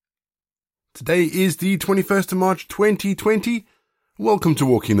Today is the 21st of March 2020. Welcome to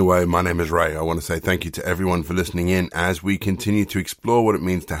Walking the Way. My name is Ray. I want to say thank you to everyone for listening in as we continue to explore what it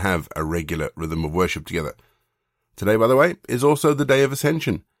means to have a regular rhythm of worship together. Today, by the way, is also the day of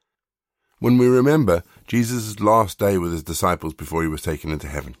Ascension, when we remember Jesus' last day with his disciples before he was taken into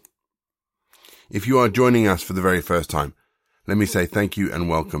heaven. If you are joining us for the very first time, let me say thank you and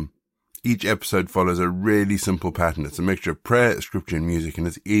welcome. Each episode follows a really simple pattern. It's a mixture of prayer, scripture, and music, and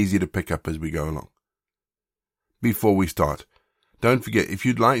it's easy to pick up as we go along. Before we start, don't forget, if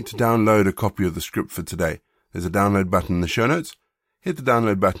you'd like to download a copy of the script for today, there's a download button in the show notes. Hit the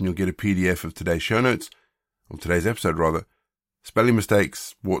download button, you'll get a PDF of today's show notes, or today's episode rather. Spelling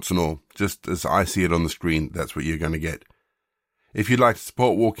mistakes, warts and all, just as I see it on the screen, that's what you're going to get. If you'd like to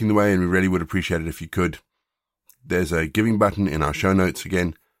support Walking the Way, and we really would appreciate it if you could, there's a giving button in our show notes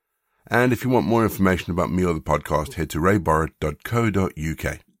again. And if you want more information about me or the podcast, head to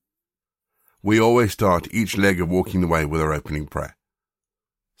rayborrett.co.uk. We always start each leg of Walking the Way with our opening prayer.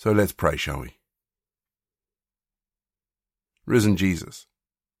 So let's pray, shall we? Risen Jesus,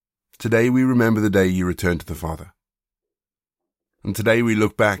 today we remember the day you returned to the Father. And today we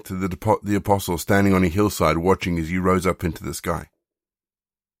look back to the apostle standing on a hillside watching as you rose up into the sky.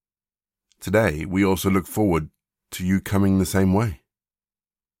 Today we also look forward to you coming the same way.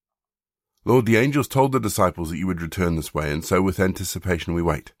 Lord, the angels told the disciples that you would return this way, and so with anticipation we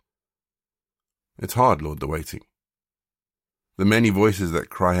wait. It's hard, Lord, the waiting. The many voices that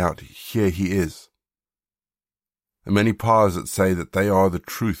cry out, "Here he is." The many paths that say that they are the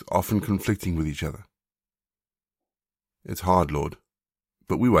truth, often conflicting with each other. It's hard, Lord,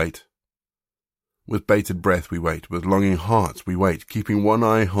 but we wait. With bated breath we wait, with longing hearts we wait, keeping one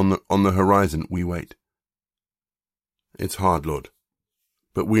eye on the horizon we wait. It's hard, Lord,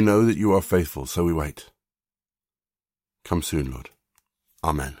 but we know that you are faithful, so we wait. Come soon, Lord.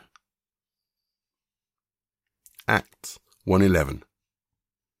 Amen. Acts 1:11.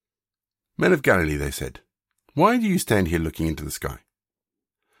 Men of Galilee, they said, why do you stand here looking into the sky?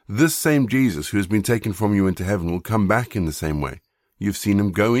 This same Jesus who has been taken from you into heaven will come back in the same way you've seen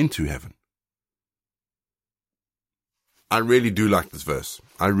him go into heaven. I really do like this verse.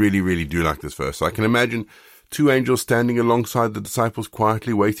 I really do like this verse. I can imagine two angels standing alongside the disciples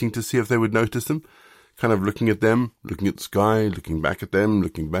quietly waiting to see if they would notice them, kind of looking at them, looking at the sky, looking back at them,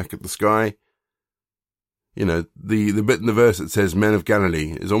 looking back at the sky. You know, the bit in the verse that says men of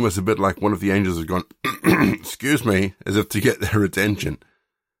Galilee is almost a bit like one of the angels has gone, excuse me, as if to get their attention.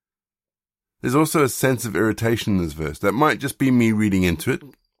 There's also a sense of irritation in this verse. That might just be me reading into it,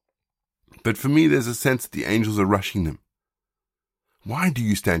 but for me there's a sense that the angels are rushing them. Why do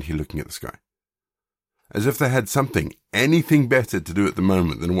you stand here looking at the sky? As if they had anything better to do at the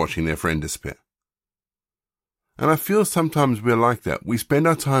moment than watching their friend disappear. And I feel sometimes we're like that. We spend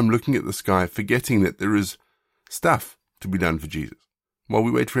our time looking at the sky, forgetting that there is stuff to be done for Jesus, while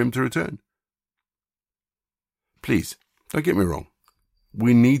we wait for him to return. Please, don't get me wrong.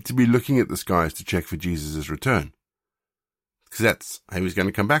 We need to be looking at the skies to check for Jesus' return, because that's how he's going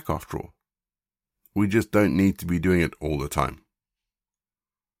to come back after all. We just don't need to be doing it all the time.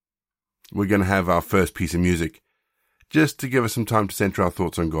 We're going to have our first piece of music just to give us some time to center our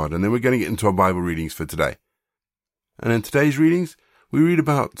thoughts on God, and then we're going to get into our Bible readings for today. And in today's readings, we read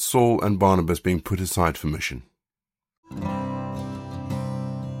about Saul and Barnabas being put aside for mission.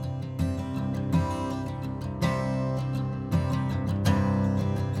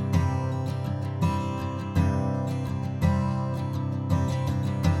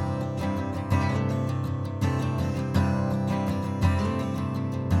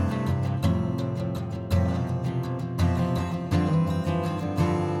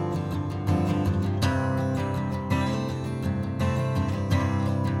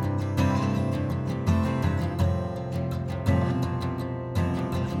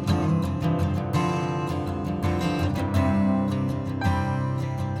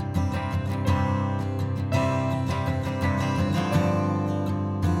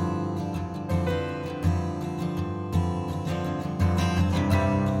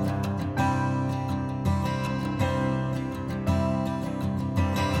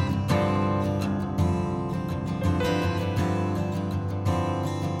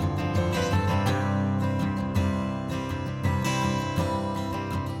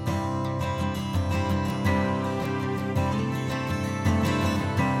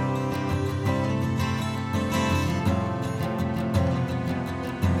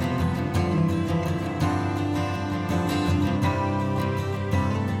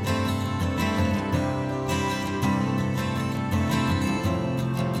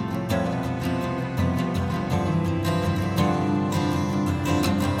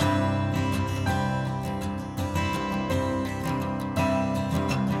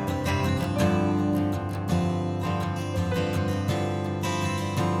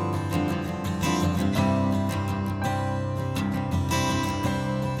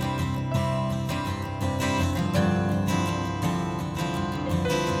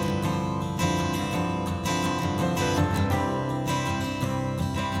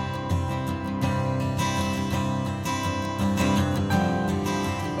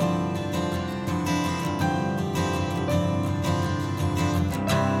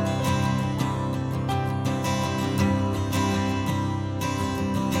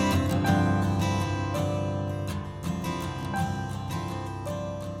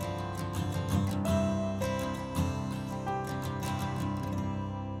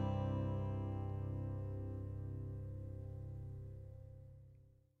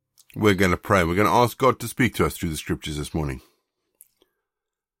 We're going to pray. We're going to ask God to speak to us through the scriptures this morning.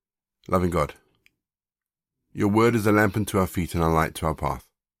 Loving God, your word is a lamp unto our feet and a light to our path.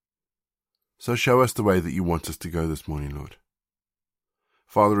 So show us the way that you want us to go this morning, Lord.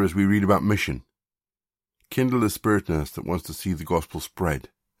 Father, as we read about mission, kindle a spirit in us that wants to see the gospel spread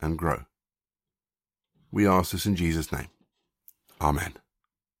and grow. We ask this in Jesus' name. Amen.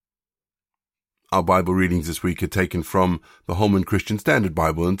 Our Bible readings this week are taken from the Holman Christian Standard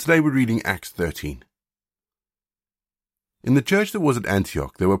Bible, and today we're reading Acts 13. In the church that was at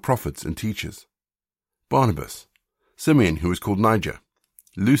Antioch there were prophets and teachers: Barnabas, Simeon, who was called Niger,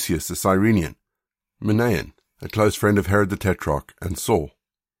 Lucius the Cyrenian, Manaen, a close friend of Herod the Tetrarch, and Saul.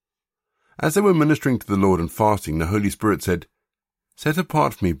 As they were ministering to the Lord and fasting, the Holy Spirit said, "Set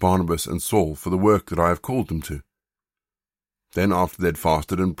apart for me Barnabas and Saul for the work that I have called them to." Then after they had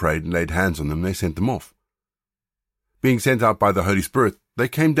fasted and prayed and laid hands on them, they sent them off. Being sent out by the Holy Spirit, they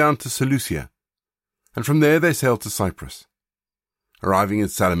came down to Seleucia, and from there they sailed to Cyprus. Arriving in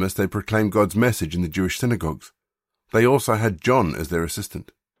Salamis, they proclaimed God's message in the Jewish synagogues. They also had John as their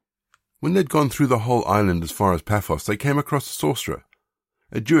assistant. When they'd gone through the whole island as far as Paphos, they came across a sorcerer,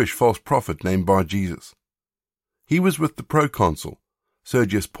 a Jewish false prophet named Bar-Jesus. He was with the proconsul,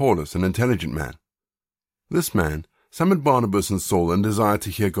 Sergius Paulus, an intelligent man. This man summoned Barnabas and Saul and desired to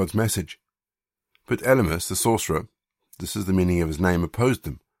hear God's message. But Elymas, the sorcerer, this is the meaning of his name, opposed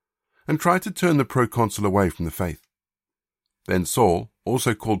them, and tried to turn the proconsul away from the faith. Then Saul,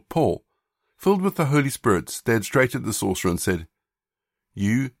 also called Paul, filled with the Holy Spirit, stared straight at the sorcerer and said,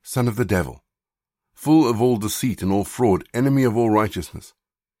 "You, son of the devil, full of all deceit and all fraud, enemy of all righteousness,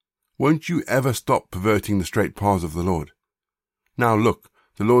 won't you ever stop perverting the straight paths of the Lord? Now look,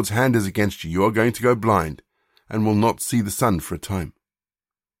 the Lord's hand is against you. You are going to go blind, and will not see the sun for a time."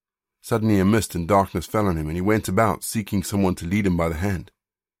 Suddenly a mist and darkness fell on him, and he went about seeking someone to lead him by the hand.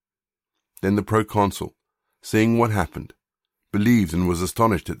 Then the proconsul, seeing what happened, believed and was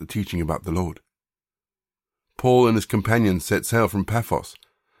astonished at the teaching about the Lord. Paul and his companions set sail from Paphos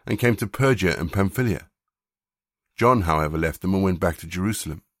and came to Perga and Pamphylia. John, however, left them and went back to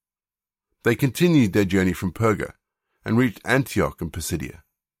Jerusalem. They continued their journey from Perga and reached Antioch and Pisidia.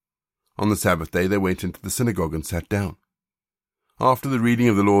 On the Sabbath day they went into the synagogue and sat down. After the reading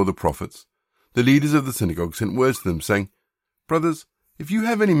of the law of the prophets, the leaders of the synagogue sent words to them, saying, "Brothers, if you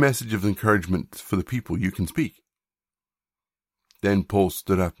have any message of encouragement for the people, you can speak." Then Paul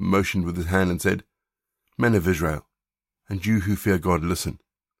stood up, motioned with his hand, and said, "Men of Israel, and you who fear God, listen.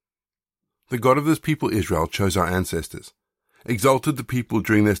 The God of this people Israel chose our ancestors, exalted the people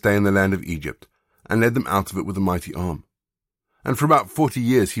during their stay in the land of Egypt, and led them out of it with a mighty arm. And for about 40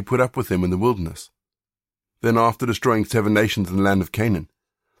 years he put up with them in the wilderness. Then after destroying 7 nations in the land of Canaan,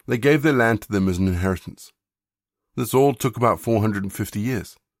 they gave their land to them as an inheritance. This all took about 450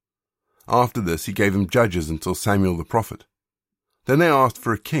 years. After this he gave them judges until Samuel the prophet. Then they asked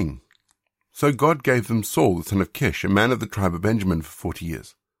for a king. So God gave them Saul the son of Kish, a man of the tribe of Benjamin, for 40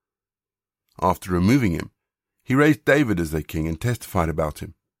 years. After removing him, he raised David as their king and testified about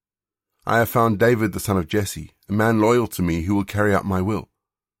him. I have found David the son of Jesse, a man loyal to me who will carry out my will.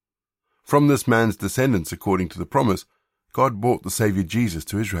 From this man's descendants, according to the promise, God brought the Saviour Jesus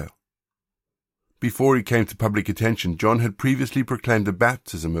to Israel. Before he came to public attention, John had previously proclaimed a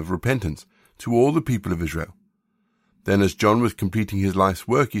baptism of repentance to all the people of Israel. Then as John was completing his life's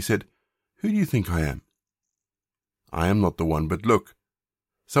work, he said, 'Who do you think I am?' 'I am not the one, but look,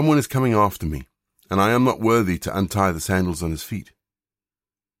 someone is coming after me, and I am not worthy to untie the sandals on his feet.'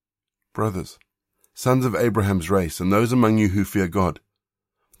 Brothers, sons of Abraham's race, and those among you who fear God,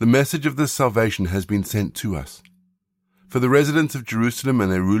 the message of this salvation has been sent to us. For the residents of Jerusalem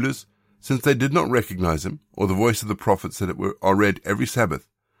and their rulers, since they did not recognize him, or the voice of the prophets that are read every Sabbath,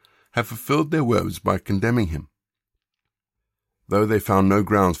 have fulfilled their words by condemning him. Though they found no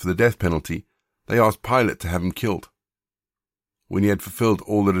grounds for the death penalty, they asked Pilate to have him killed. When he had fulfilled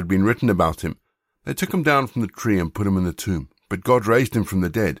all that had been written about him, they took him down from the tree and put him in the tomb. But God raised him from the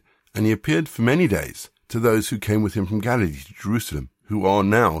dead, and he appeared for many days to those who came with him from Galilee to Jerusalem, who are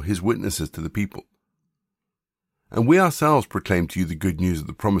now his witnesses to the people. And we ourselves proclaim to you the good news of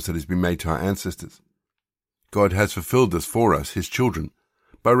the promise that has been made to our ancestors. God has fulfilled this for us, his children,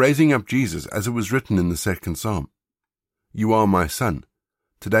 by raising up Jesus, as it was written in the 2nd Psalm. 'You are my son.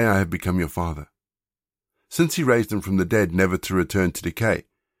 Today I have become your father.' Since he raised him from the dead, never to return to decay,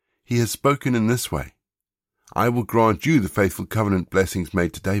 he has spoken in this way, 'I will grant you the faithful covenant blessings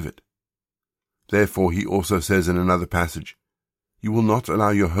made to David.' Therefore he also says in another passage, 'You will not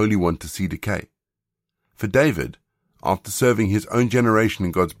allow your Holy One to see decay.' For David, after serving his own generation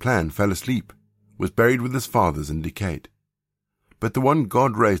in God's plan, fell asleep, was buried with his fathers, and decayed. but the one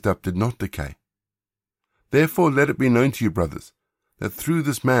God raised up did not decay. Therefore let it be known to you, brothers, that through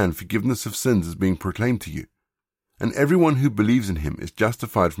this man forgiveness of sins is being proclaimed to you, and everyone who believes in him is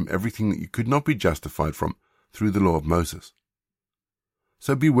justified from everything that you could not be justified from through the law of Moses.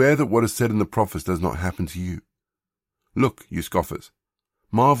 So beware that what is said in the prophets does not happen to you. Look, you scoffers,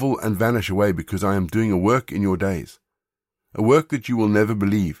 marvel and vanish away, because I am doing a work in your days, a work that you will never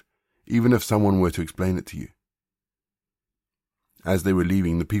believe, even if someone were to explain it to you. As they were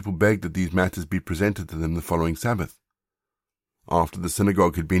leaving, the people begged that these matters be presented to them the following Sabbath. After the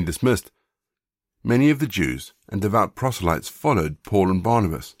synagogue had been dismissed, many of the Jews and devout proselytes followed Paul and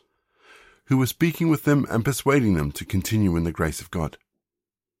Barnabas, who were speaking with them and persuading them to continue in the grace of God.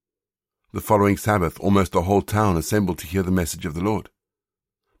 The following Sabbath, almost the whole town assembled to hear the message of the Lord.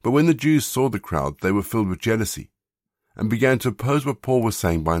 But when the Jews saw the crowd, they were filled with jealousy and began to oppose what Paul was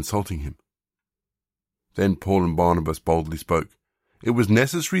saying by insulting him. Then Paul and Barnabas boldly spoke. It was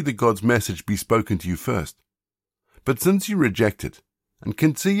necessary that God's message be spoken to you first. But since you reject it and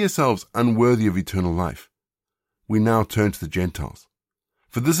consider yourselves unworthy of eternal life, we now turn to the Gentiles.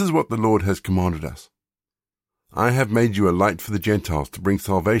 For this is what the Lord has commanded us. I have made you a light for the Gentiles to bring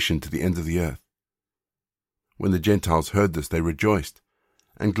salvation to the ends of the earth. When the Gentiles heard this, they rejoiced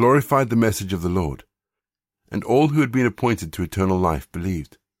and glorified the message of the Lord, and all who had been appointed to eternal life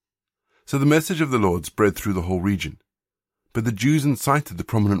believed. So the message of the Lord spread through the whole region. But the Jews incited the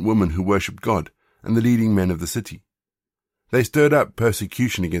prominent women who worshipped God and the leading men of the city. They stirred up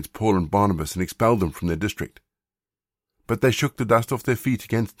persecution against Paul and Barnabas and expelled them from their district. But they shook the dust off their feet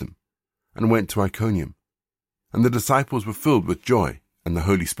against them and went to Iconium, and the disciples were filled with joy and the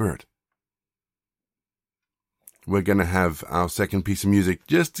Holy Spirit. We're going to have our second piece of music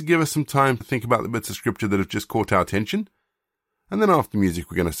just to give us some time to think about the bits of scripture that have just caught our attention. And then after music,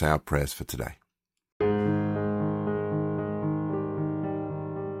 we're going to say our prayers for today.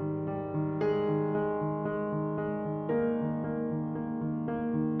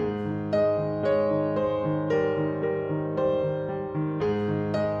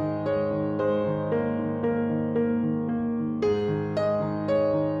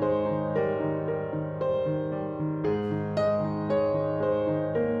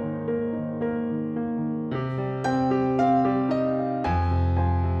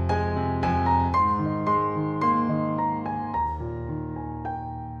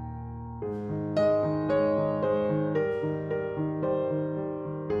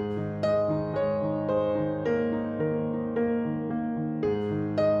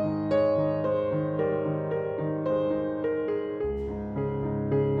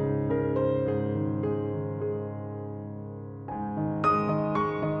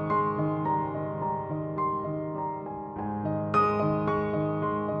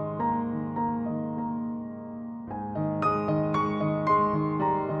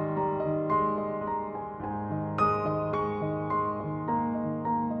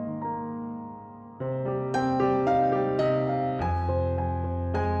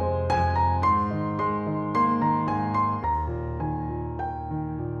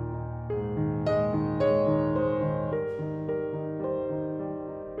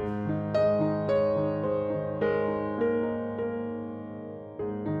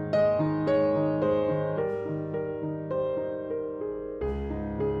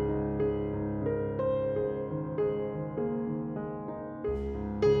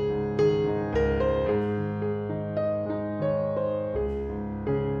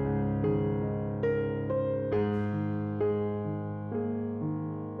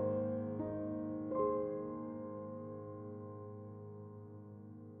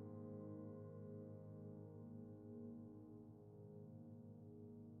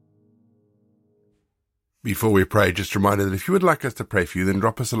 Before we pray, just a reminder that if you would like us to pray for you, then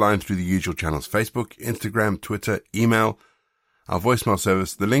drop us a line through the usual channels: Facebook, Instagram, Twitter, email, our voicemail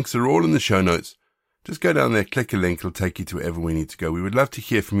service. The links are all in the show notes. Just go down there, click a link, it'll take you to wherever we need to go. We would love to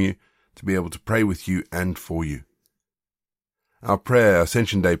hear from you, to be able to pray with you and for you. Our prayer, our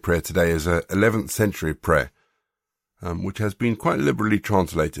Ascension Day prayer today, is a 11th century prayer, which has been quite liberally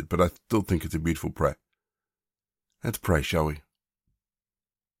translated, but I still think it's a beautiful prayer. Let's pray, shall we?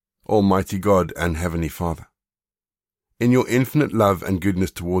 Almighty God and Heavenly Father, in your infinite love and goodness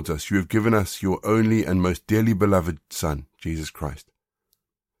towards us, you have given us your only and most dearly beloved Son, Jesus Christ,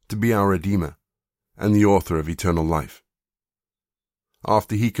 to be our Redeemer and the author of eternal life.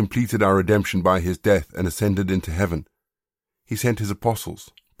 After he completed our redemption by his death and ascended into heaven, he sent his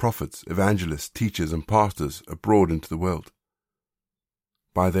apostles, prophets, evangelists, teachers, and pastors abroad into the world.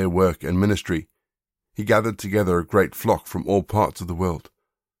 By their work and ministry, he gathered together a great flock from all parts of the world,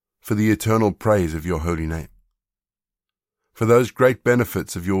 for the eternal praise of your holy name. For those great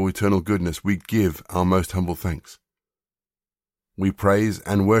benefits of your eternal goodness, we give our most humble thanks. We praise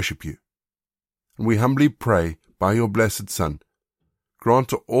and worship you, and we humbly pray by your blessed Son, grant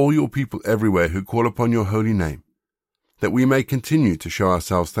to all your people everywhere who call upon your holy name, that we may continue to show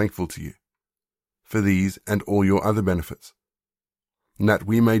ourselves thankful to you for these and all your other benefits, and that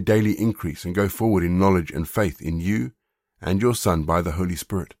we may daily increase and go forward in knowledge and faith in you and your Son by the Holy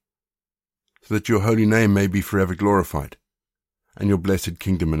Spirit, so that your holy name may be forever glorified, and your blessed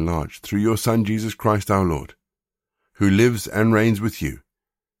kingdom enlarged through your Son Jesus Christ our Lord, who lives and reigns with you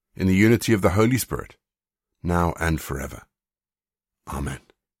in the unity of the Holy Spirit, now and forever. Amen.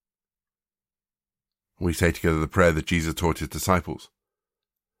 We say together the prayer that Jesus taught his disciples.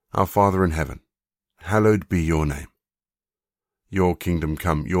 Our Father in heaven, hallowed be your name. Your kingdom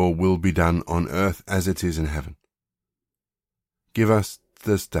come, your will be done on earth as it is in heaven. Give us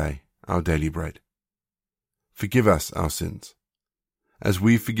this day our daily bread. Forgive us our sins, as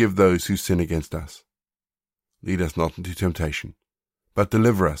we forgive those who sin against us. Lead us not into temptation, but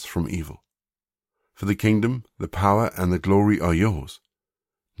deliver us from evil. For the kingdom, the power, and the glory are yours,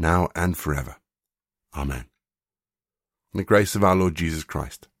 now and forever. Amen. The grace of our Lord Jesus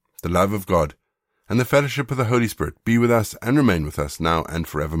Christ, the love of God, and the fellowship of the Holy Spirit be with us and remain with us now and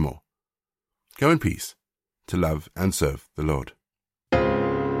forevermore. Go in peace to love and serve the Lord.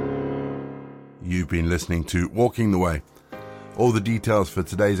 You've been listening to Walking the Way. All the details for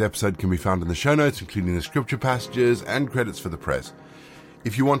today's episode can be found in the show notes, including the scripture passages and credits for the press.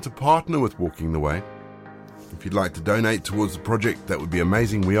 If you want to partner with Walking the Way, if you'd like to donate towards the project, that would be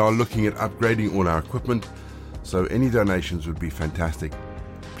amazing. We are looking at upgrading all our equipment, so any donations would be fantastic.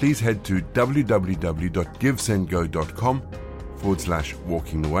 Please head to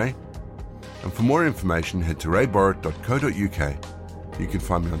www.givesendgo.com/walkingtheway. And for more information, head to rayborrett.co.uk. You can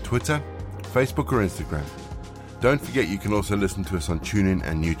find me on Twitter, Facebook or Instagram. Don't forget you can also listen to us on TuneIn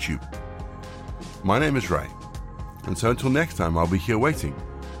and YouTube. My name is Ray, and so until next time I'll be here waiting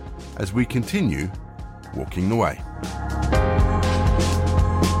as we continue walking the way.